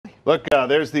Look,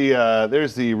 there's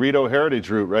the Rideau Heritage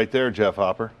Route right there, Jeff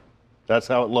Hopper. That's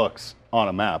how it looks on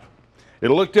a map.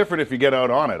 It'll look different if you get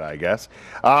out on it, I guess.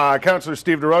 Councillor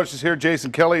Steve Desroches is here.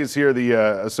 Jason Kelly is here,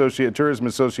 the Tourism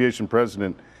Association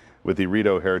President with the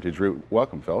Rideau Heritage Route.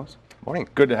 Welcome, fellas. Morning.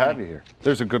 Good to have you here.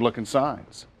 There's a good-looking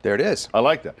signs. There it is. I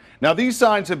like that. Now, these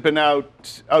signs have been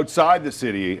outside the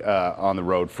city on the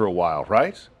road for a while,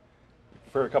 right?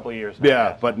 For a couple of years now.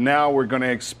 Yeah, but now we're going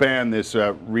to expand this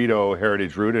Rideau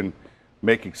Heritage Route and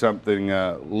make it something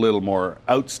a little more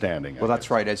outstanding. Well,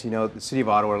 that's right. As you know, the City of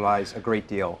Ottawa relies a great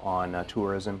deal on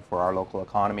tourism for our local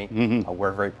economy.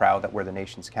 We're very proud that we're the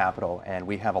nation's capital, and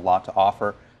we have a lot to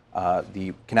offer.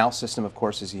 The canal system, of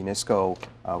course, is UNESCO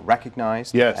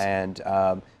recognized. Yes.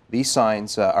 And these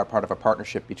signs are part of a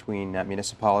partnership between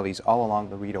municipalities all along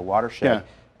the Rideau watershed.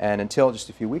 Yeah. And until just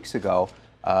a few weeks ago,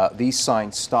 these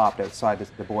signs stopped outside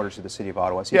the borders of the City of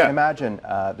Ottawa. So you can imagine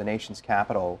the nation's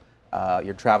capital,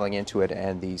 you're traveling into it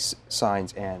and these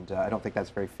signs, and I don't think that's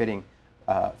very fitting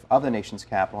of the nation's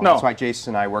capital. No. That's why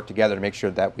Jason and I worked together to make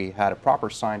sure that we had a proper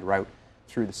signed route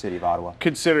through the City of Ottawa.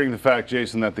 Considering the fact,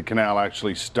 Jason, that the canal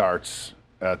actually starts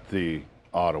at the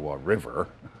Ottawa River,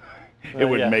 it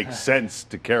would make sense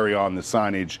to carry on the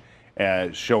signage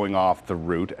showing off the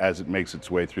route as it makes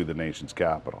its way through the nation's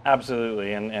capital.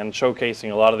 Absolutely, and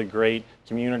showcasing a lot of the great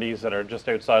communities that are just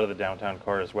outside of the downtown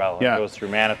core as well. Yeah. It goes through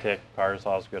Manotick, Cars,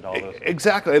 Osgood, all those.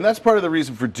 Exactly, and that's part of the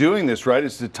reason for doing this, right,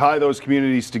 is to tie those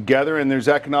communities together, and there's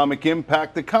economic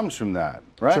impact that comes from that,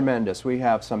 right? Tremendous. We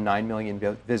have some 9 million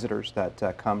visitors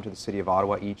that come to the City of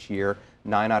Ottawa each year.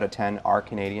 9 out of 10 are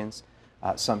Canadians.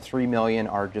 Some 3 million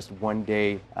are just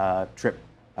one-day trip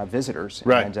visitors,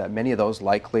 right. And many of those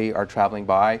likely are traveling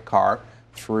by car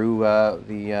through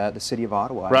the City of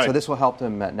Ottawa. Right. So this will help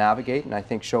them navigate and I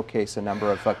think showcase a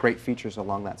number of great features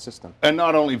along that system. And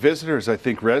not only visitors, I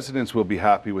think residents will be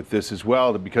happy with this as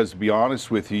well, because to be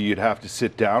honest with you, you'd have to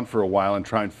sit down for a while and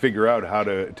try and figure out how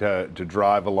to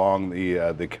drive along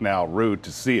the canal route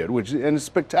to see it, and it's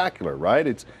spectacular,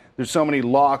 right? There's so many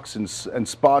locks and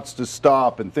spots to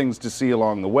stop and things to see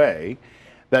along the way,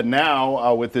 that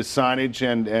now, with this signage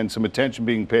and some attention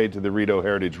being paid to the Rideau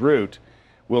Heritage Route,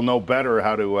 we'll know better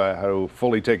how to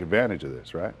fully take advantage of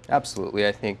this, right? Absolutely.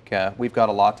 I think we've got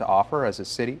a lot to offer as a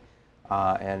city,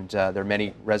 and there are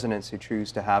many residents who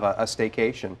choose to have a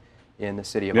staycation in the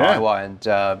City of Ottawa, and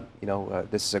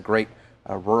this is a great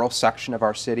rural section of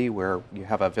our city where you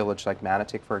have a village like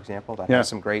Manotick, for example, that has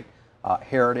some great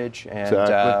heritage, and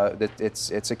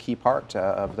it's a key part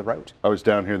of the route. I was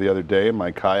down here the other day in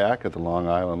my kayak at the Long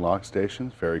Island Lock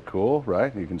Station. Very cool,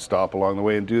 right? You can stop along the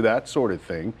way and do that sort of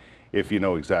thing if you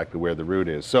know exactly where the route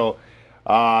is. So,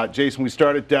 Jason, we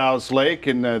start at Dow's Lake,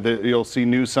 and you'll see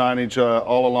new signage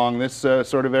all along this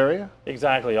sort of area?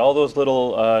 Exactly. All those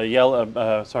little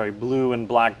blue and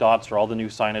black dots are all the new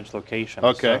signage locations.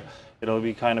 Okay. So it'll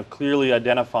be kind of clearly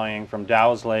identifying from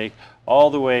Dow's Lake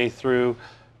all the way through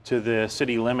to the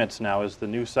city limits now is the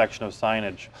new section of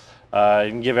signage.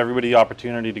 And give everybody the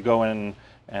opportunity to go in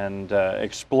and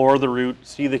explore the route,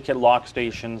 see the lock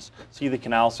stations, see the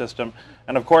canal system,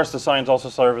 and of course the signs also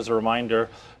serve as a reminder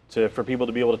for people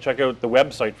to be able to check out the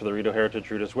website for the Rideau Heritage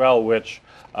Route as well, which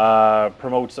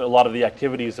promotes a lot of the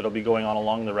activities that will be going on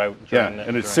along the route.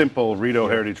 And it's simple,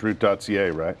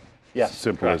 rideauheritageroute.ca, right? Yes.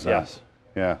 Simple correct, as that. Yes.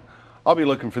 Yeah. I'll be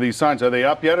looking for these signs. Are they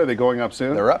up yet? Are they going up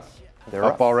soon? They're up. They're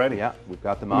up already? Yeah, we've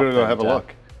got them up. We're going to go have a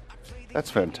look. That's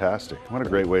fantastic. What a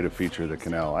great way to feature the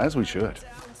canal, as we should.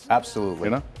 Absolutely.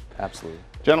 You know? Absolutely.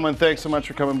 Gentlemen, thanks so much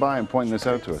for coming by and pointing this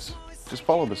out to us. Just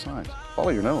follow the signs. Follow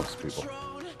your nose, people.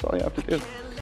 That's all you have to do.